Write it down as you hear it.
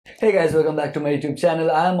Hey guys, welcome back to my YouTube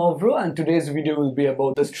channel. I am Avra and today's video will be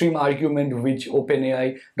about the stream argument which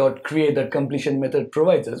openai.Create, that completion method,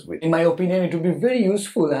 provides us with. In my opinion, it will be very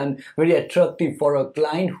useful and very attractive for a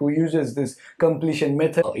client who uses this completion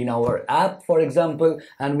method in our app, for example,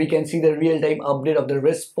 and we can see the real-time update of the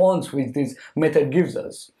response which this method gives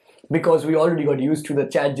us. Because we already got used to the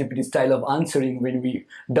ChatGPT style of answering when we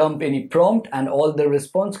dump any prompt and all the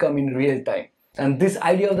response come in real time. And this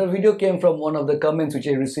idea of the video came from one of the comments which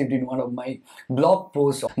I received in one of my blog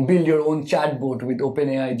posts, build your own chatbot with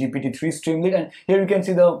openai GPT-3 Streamlit. And here you can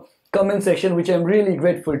see the comment section, which I'm really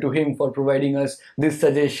grateful to him for providing us this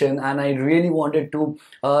suggestion, and I really wanted to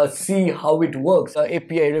see how it works.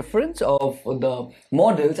 API reference of the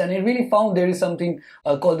models, and I really found there is something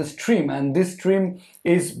called the stream, and this stream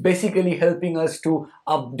is basically helping us to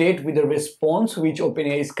update with the response which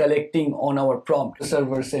OpenAI is collecting on our prompt. The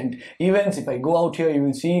server sent events. If I go out here, you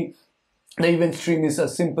will see the event stream is a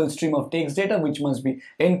simple stream of text data which must be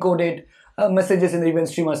encoded. Messages in the event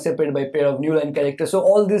stream are separated by a pair of new line characters. So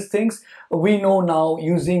all these things we know now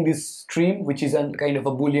using this stream, which is a kind of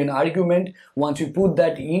a Boolean argument. Once we put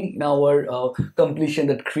that in our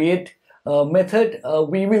completion.create method,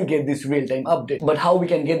 we will get this real-time update. But how we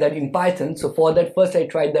can get that in Python? So for that, first I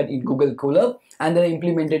tried that in Google Colab and then I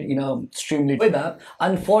implemented in a Streamlit web app.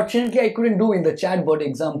 Unfortunately, I couldn't do in the chatbot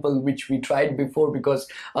example which we tried before, because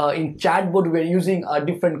in chatbot we're using a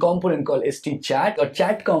different component called stchat, a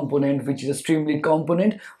chat component which is a Streamlit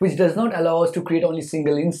component which does not allow us to create only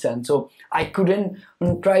single instance. So I couldn't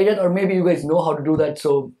try that, or maybe you guys know how to do that.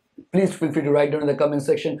 So please feel free to write down in the comment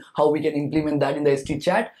section how we can implement that in the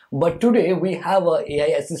stchat. But today we have a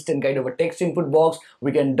AI assistant kind of a text input box.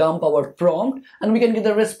 We can dump our prompt and we can get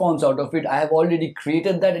the response out of it. I have already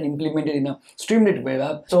created that and implemented in a Streamlit web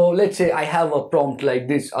app. So let's say I have a prompt like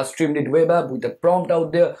this, a Streamlit web app with a prompt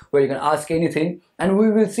out there where you can ask anything, and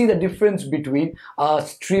we will see the difference between a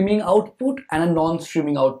streaming output and a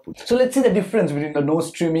non-streaming output. So let's see the difference between the no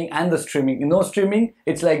streaming and the streaming. In no streaming,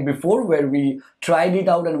 it's like before where we tried it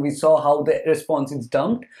out and we saw how the response is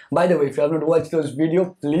dumped. By the way, if you have not watched those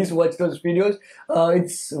videos, please watch those videos.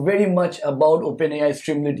 It's very much about OpenAI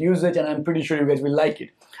Streamlit usage, and I'm pretty sure you guys will like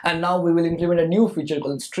it. And now we will implement a new feature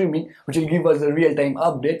called streaming, which will give us a real-time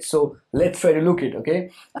update. So let's try to look it,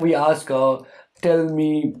 okay? We ask, tell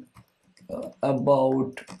me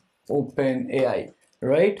about OpenAI,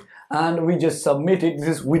 right? And we just submit it. This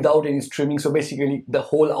is without any streaming, so basically the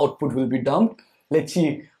whole output will be dumped. Let's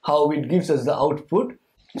see how it gives us the output.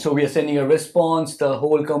 So we are sending a response, the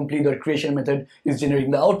whole complete or creation method is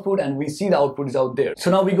generating the output, and we see the output is out there. So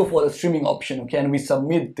now we go for the streaming option, okay, and we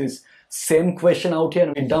submit this same question out here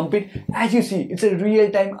and we dump it. As you see, it's a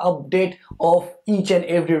real-time update of each and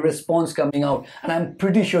every response coming out, and I'm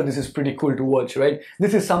pretty sure this is pretty cool to watch, right?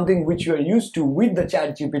 This is something which you are used to with the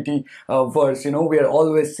ChatGPT verse. You know, we are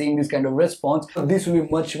always seeing this kind of response. So this will be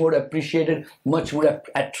much more appreciated, much more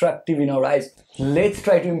attractive in our eyes. Let's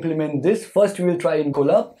try to implement this. First we will try in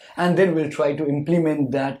Colab, and then we'll try to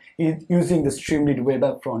implement that using the Streamlit web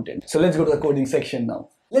app frontend. So let's go to the coding section now.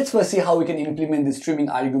 Let's first see how we can implement the streaming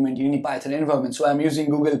argument in any Python environment. So I'm using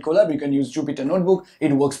Google Colab. You can use Jupyter Notebook.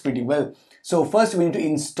 It works pretty well. So first we need to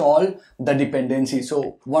install the dependency.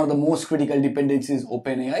 So one of the most critical dependencies is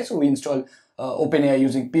OpenAI. So we install OpenAI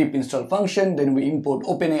using pip install function. Then we import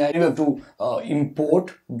OpenAI. You have to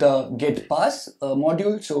import the get pass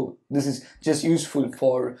module. So this is just useful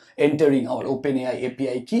for entering our OpenAI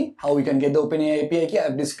API key. How we can get the OpenAI API key,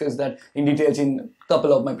 I've discussed that in details in a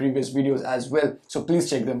couple of my previous videos as well. So please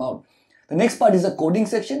check them out. The next part is the coding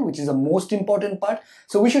section, which is the most important part.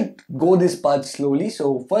 So we should go this part slowly.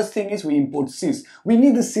 So first thing is we import sys. We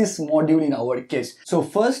need the sys module in our case. So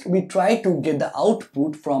first we try to get the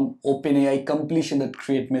output from OpenAI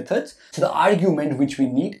completion.create methods. So the argument which we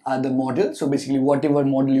need are the model. So basically whatever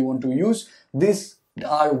model you want to use, this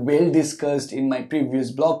are well discussed in my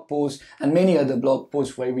previous blog post and many other blog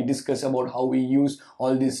posts where we discuss about how we use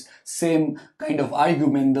all this same kind of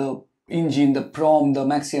argument, the engine, the prompt, the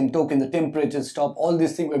maximum token, the temperature stop, all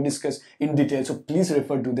these things we have discussed in detail. So please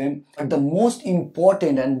refer to them. But the most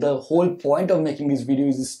important and the whole point of making this video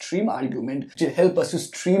is the stream argument, which will help us to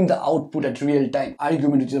stream the output at real time.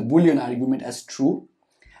 Argument, which is a Boolean argument, as true.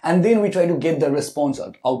 And then we try to get the response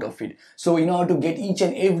out of it. So in order to get each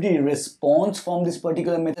and every response from this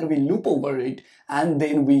particular method, we loop over it and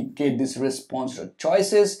then we get this response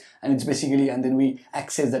choices, and it's basically, and then we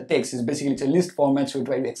access the text. It's basically, it's a list format, so we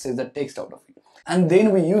try to access the text out of it. And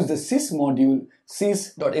then we use the sys module,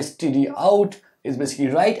 sys.stdout is basically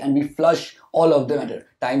write, and we flush all of them at a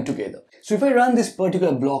time together. So if I run this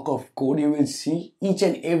particular block of code, you will see each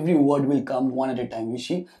and every word will come one at a time. You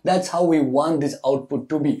see, that's how we want this output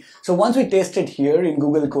to be. So once we test it here in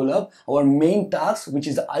Google Colab, our main task, which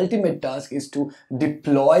is the ultimate task, is to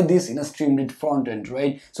deploy this in a Streamlit front end,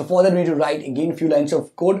 right? So for that we need to write again a few lines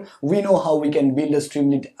of code. We know how we can build a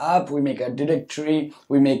Streamlit app. We make a directory,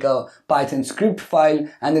 we make a Python script file,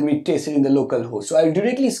 and then we test it in the local host. So I'll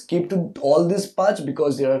directly skip to all these parts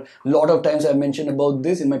because there are a lot of times I mentioned about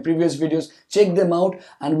this in my previous videos. Check them out,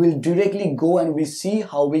 and we'll directly go and we see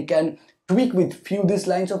how we can tweak with few these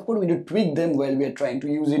lines of code. We need to tweak them while we are trying to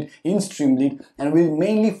use it in Streamlit, and we'll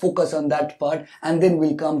mainly focus on that part, and then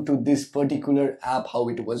we'll come to this particular app, how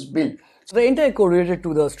it was built. So the entire code related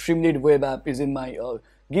to the Streamlit web app is in my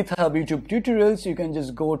GitHub YouTube tutorials. You can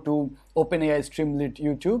just go to OpenAI Streamlit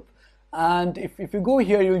YouTube, and if you go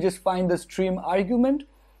here, you'll just find the stream argument,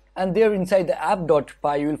 and there inside the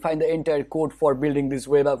app.py you will find the entire code for building this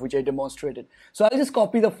web app which I demonstrated. So I'll just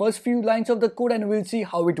copy the first few lines of the code and we'll see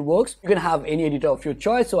how it works. You can have any editor of your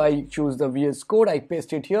choice, so I choose the VS Code, I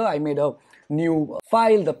paste it here, I made a new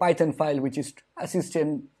file, the Python file, which is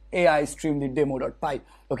assistant AI Streamlit demo.py.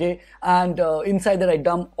 Okay, and inside that I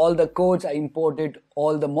dump all the codes, I imported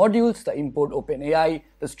all the modules, the import OpenAI,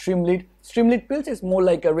 the Streamlit. Streamlit pills is more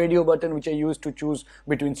like a radio button which I use to choose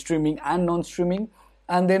between streaming and non-streaming.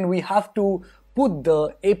 And then we have to put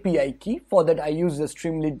the API key. For that I use the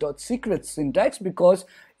streamlit.secret syntax, because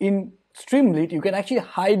in Streamlit you can actually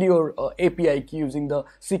hide your API key using the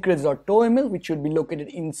secrets.toml, which should be located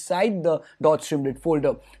inside the .streamlit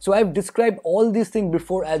folder. So I've described all these things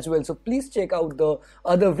before as well, so please check out the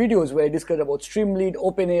other videos where I discussed about Streamlit,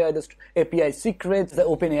 OpenAI, the API secrets, the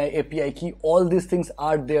OpenAI API key. All these things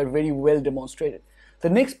are there, very well demonstrated. The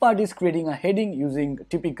next part is creating a heading using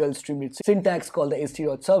typical Streamlit syntax called the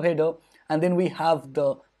st.subheader, and then we have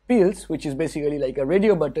the pills, which is basically like a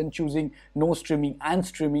radio button, choosing no streaming and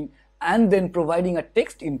streaming, and then providing a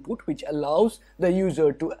text input which allows the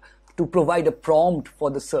user to provide a prompt for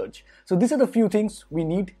the search. So these are the few things we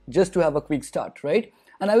need just to have a quick start, right?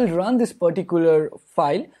 And I will run this particular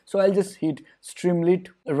file. So I'll just hit Streamlit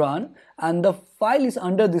run, and the file is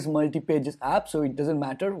under this multi-pages app, so it doesn't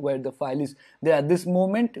matter where the file is there at this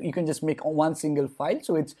moment. You can just make one single file,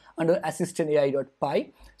 so it's under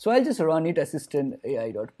assistant.ai.py. So I'll just run it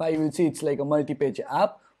assistant.ai.py. You will see it's like a multi-page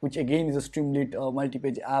app, which again is a Streamlit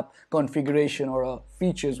multi-page app configuration or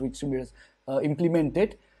features which Streamlit has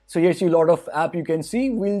implemented. So here's a lot of app you can see.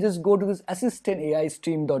 We'll just go to this assistant AI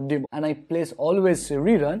stream.demo, and I place always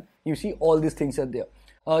rerun. You see all these things are there.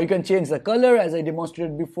 You can change the color as I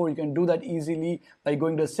demonstrated before. You can do that easily by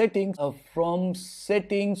going to settings. From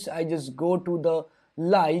settings, I just go to the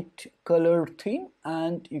light color theme,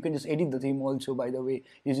 and you can just edit the theme also, by the way,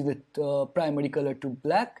 using the primary color to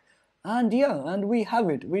black. And yeah, and we have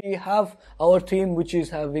it. We have our theme which is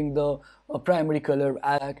having the primary color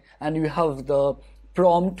black, and you have the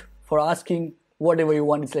prompt for asking whatever you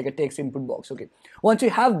want. It's like a text input box. Okay, once you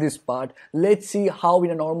have this part, let's see how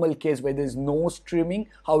in a normal case where there's no streaming,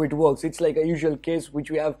 how it works. It's like a usual case which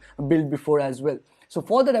we have built before as well. So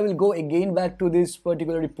for that I will go again back to this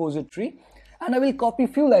particular repository, and I will copy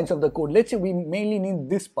few lines of the code. Let's say we mainly need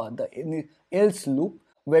this part, the else loop,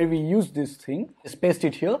 where we use this thing. Just paste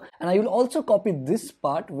it here, and I will also copy this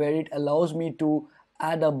part where it allows me to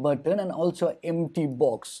add a button and also an empty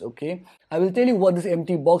box. Okay, I will tell you what this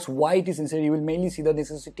empty box, why it is necessary. You will mainly see the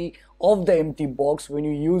necessity of the empty box when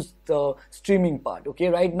you use the streaming part. Okay,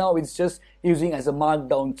 right now it's just using as a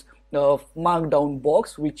markdown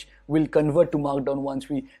box, which will convert to markdown once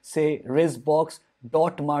we say resbox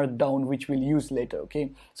dot markdown, which we'll use later.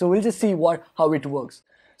 Okay, so we'll just see how it works.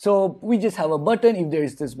 So we just have a button. If there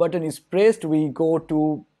is this button is pressed, we go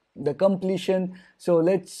to the completion. So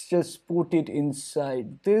let's just put it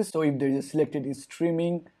inside this. So if there is selected is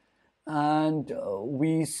streaming, and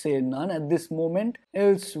we say none at this moment,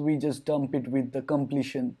 else we just dump it with the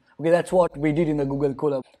completion. Okay, that's what we did in the Google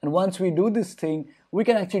Colab. And once we do this thing, we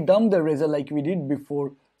can actually dump the result like we did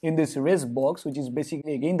before in this res box, which is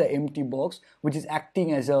basically again the empty box, which is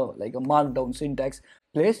acting as a markdown syntax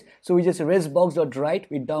place. So we just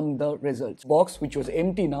resbox.write, we dump the results box, which was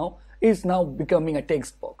empty now, is now becoming a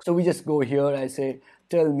text box. So we just go here, I say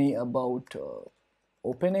tell me about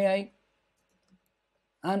OpenAI,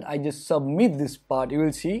 and I just submit this part. You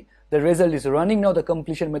will see the result is running now. The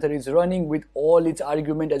completion method is running with all its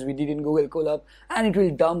argument as we did in Google Colab, and it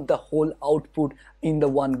will dump the whole output in the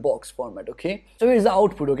one box format. Okay, so here's the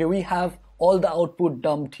output. Okay, we have all the output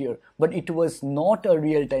dumped here, but it was not a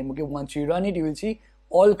real time. Okay, once you run it, you will see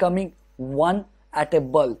all coming one at a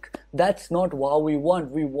bulk. That's not what we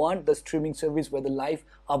want. We want the streaming service where the live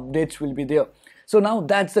updates will be there. So now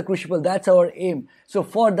that's the crucible, that's our aim. So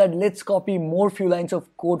for that, let's copy more few lines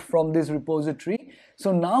of code from this repository.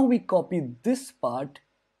 So now we copy this part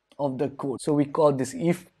of the code. So we call this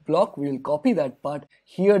if block, we will copy that part.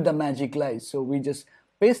 Here the magic lies. So we just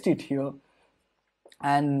paste it here.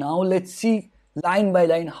 And now let's see line by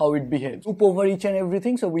line how it behaves. Loop over each and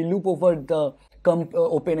everything. So we loop over the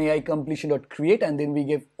openai.Completion.create, and then we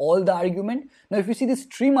give all the argument. Now if you see the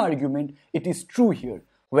stream argument, it is true here.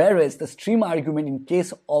 Whereas the stream argument, in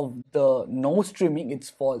case of the no streaming, it's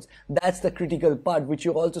false. That's the critical part, which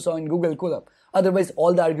you also saw in Google Colab. Otherwise,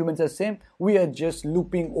 all the arguments are same. We are just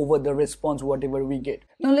looping over the response, whatever we get.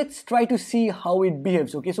 Now let's try to see how it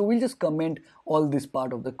behaves. Okay, so we'll just comment all this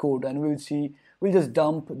part of the code, and we'll see, we'll just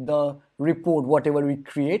dump the report, whatever we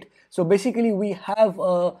create. So basically we have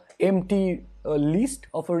a empty list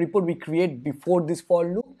of a report we create before this for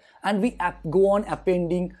loop, and we go on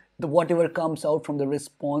appending the whatever comes out from the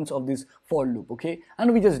response of this for loop. Okay,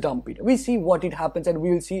 and we just dump it. We see what it happens, and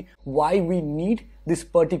we will see why we need this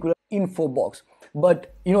particular info box.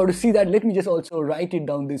 But in order to see that, let me just also write it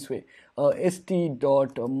down this way,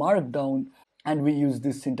 st.markdown, and we use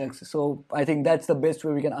this syntax. So I think that's the best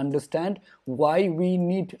way we can understand why we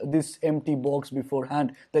need this empty box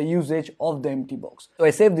beforehand, the usage of the empty box. So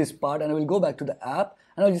I save this part, and I will go back to the app,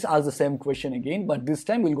 and I'll just ask the same question again, but this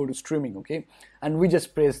time we'll go to streaming. Okay, and we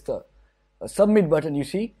just press the submit button. You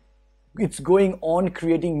see it's going on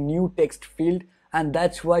creating new text field, and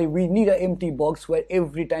that's why we need an empty box where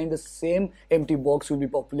every time the same empty box will be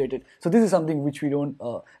populated. So this is something which we don't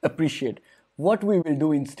appreciate. What we will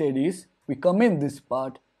do instead is we comment this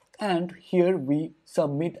part, and here we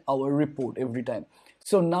submit our report every time.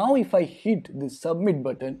 So now if I hit the submit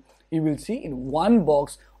button, you will see in one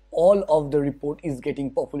box all of the report is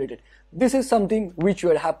getting populated. This is something which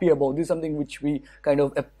we are happy about. This is something which we kind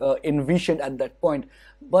of envisioned at that point.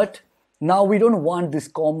 But now we don't want this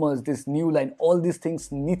commas, this new line, all these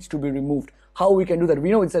things needs to be removed. How we can do that?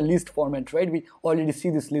 We know it's a list format, right? We already see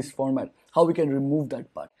this list format. How we can remove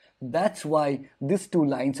that part? That's why these two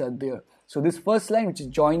lines are there. So this first line, which is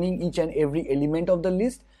joining each and every element of the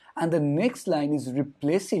list, and the next line is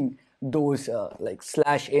replacing those like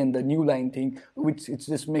 /n, the new line thing, which it's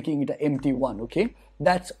just making it an empty one. Okay,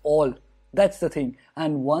 that's all. That's the thing.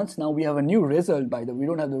 And once now we have a new result, by the way, we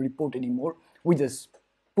don't have the report anymore. We just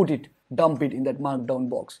put it, dump it in that markdown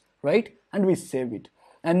box, right? And we save it.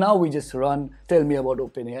 And now we just run tell me about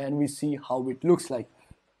OpenAI, and we see how it looks like.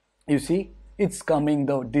 You see, it's coming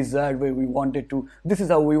the desired way we want it to. This is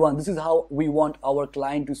how we want. This is how we want our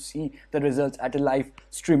client to see the results at a live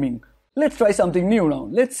streaming. Let's try something new now.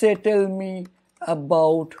 Let's say tell me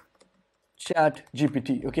about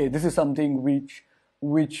ChatGPT. Okay, this is something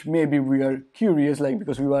which maybe we are curious, like,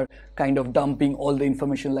 because we were kind of dumping all the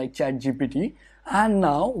information like ChatGPT, and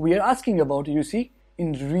now we are asking about, you see,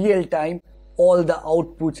 in real time all the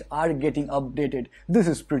outputs are getting updated. This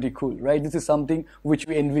is pretty cool, right? This is something which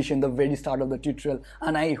we envisioned the very start of the tutorial,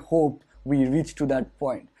 and I hope we reach to that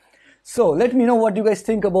point. So let me know what you guys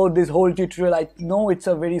think about this whole tutorial. I know it's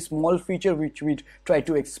a very small feature which we try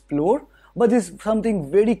to explore, but this is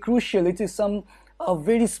something very crucial. It is a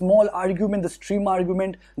very small argument. The stream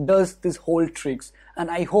argument does this whole tricks, and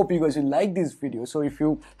I hope you guys will like this video. So if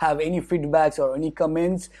you have any feedbacks or any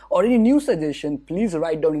comments or any new suggestion, please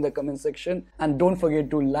write down in the comment section, and don't forget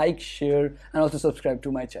to like, share, and also subscribe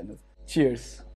to my channel. Cheers.